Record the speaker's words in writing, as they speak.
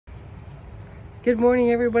Good morning,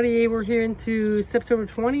 everybody. We're here into September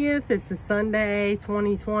 20th. It's a Sunday,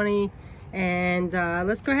 2020. And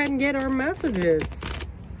let's go ahead and get our messages.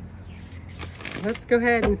 Let's go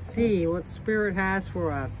ahead and see what Spirit has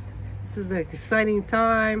for us. This is an exciting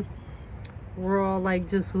time. We're all like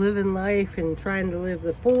just living life and trying to live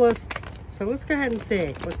the fullest. So let's go ahead and see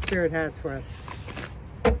what Spirit has for us.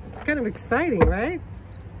 It's kind of exciting, right?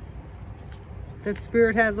 That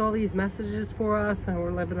Spirit has all these messages for us and we're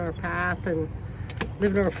living our path and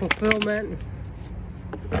living our fulfillment.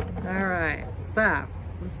 All right, so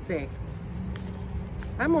let's see.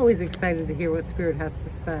 I'm always excited to hear what Spirit has to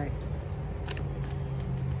say.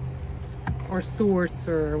 Or source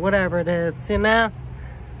or whatever it is, you know?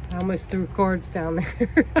 I almost threw cards down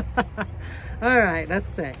there. All right, let's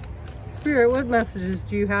see. Spirit, what messages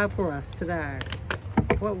do you have for us today?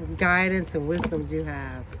 What guidance and wisdom do you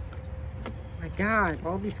have? My God,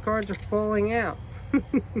 all these cards are falling out.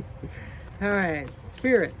 All right,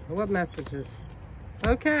 Spirit, what messages?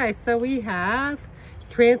 Okay, so we have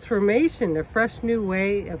transformation, a fresh new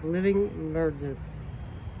way of living emerges.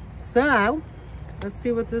 So, let's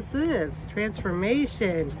see what this is.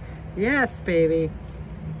 Transformation. Yes, baby.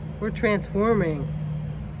 We're transforming.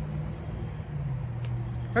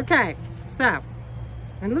 Okay, so,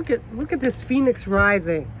 and look at this phoenix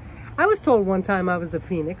rising. I was told one time I was a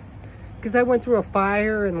phoenix because I went through a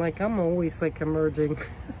fire and like I'm always like emerging.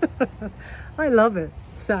 I love it.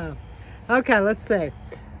 So, okay, let's say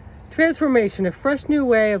transformation, a fresh new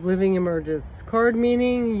way of living emerges. Card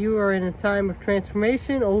meaning you are in a time of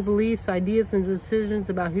transformation. Old beliefs, ideas, and decisions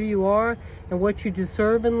about who you are and what you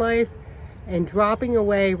deserve in life and dropping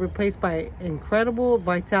away, replaced by incredible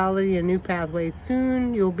vitality and new pathways.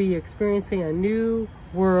 Soon you'll be experiencing a new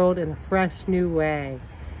world in a fresh new way.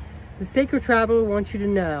 The Sacred Traveler wants you to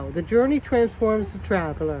know the journey transforms the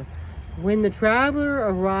traveler. When the traveler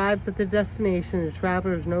arrives at the destination, the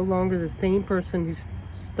traveler is no longer the same person who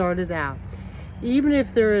started out. Even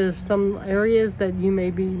if there is some areas that you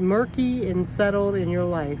may be murky and settled in your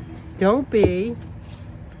life, don't be,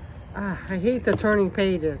 I hate the turning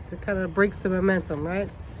pages. It kind of breaks the momentum, right?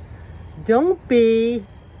 Don't be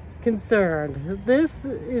concerned. This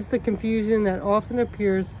is the confusion that often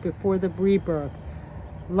appears before the rebirth.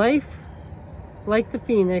 Life, like the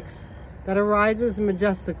phoenix that arises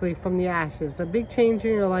majestically from the ashes. A big change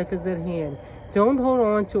in your life is at hand. Don't hold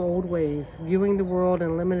on to old ways, viewing the world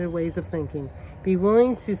in limited ways of thinking. Be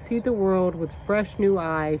willing to see the world with fresh new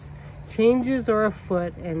eyes. Changes are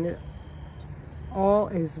afoot and all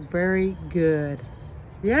is very good.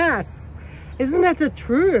 Yes, isn't that the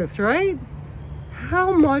truth, right?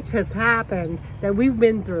 How much has happened that we've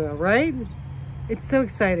been through, right? It's so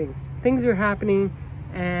exciting. Things are happening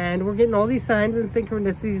and we're getting all these signs and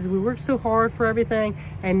synchronicities. We worked so hard for everything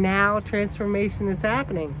and now transformation is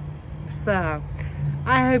happening. So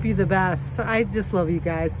I hope you're the best. I just love you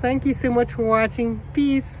guys. Thank you so much for watching.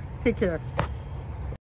 Peace. Take care.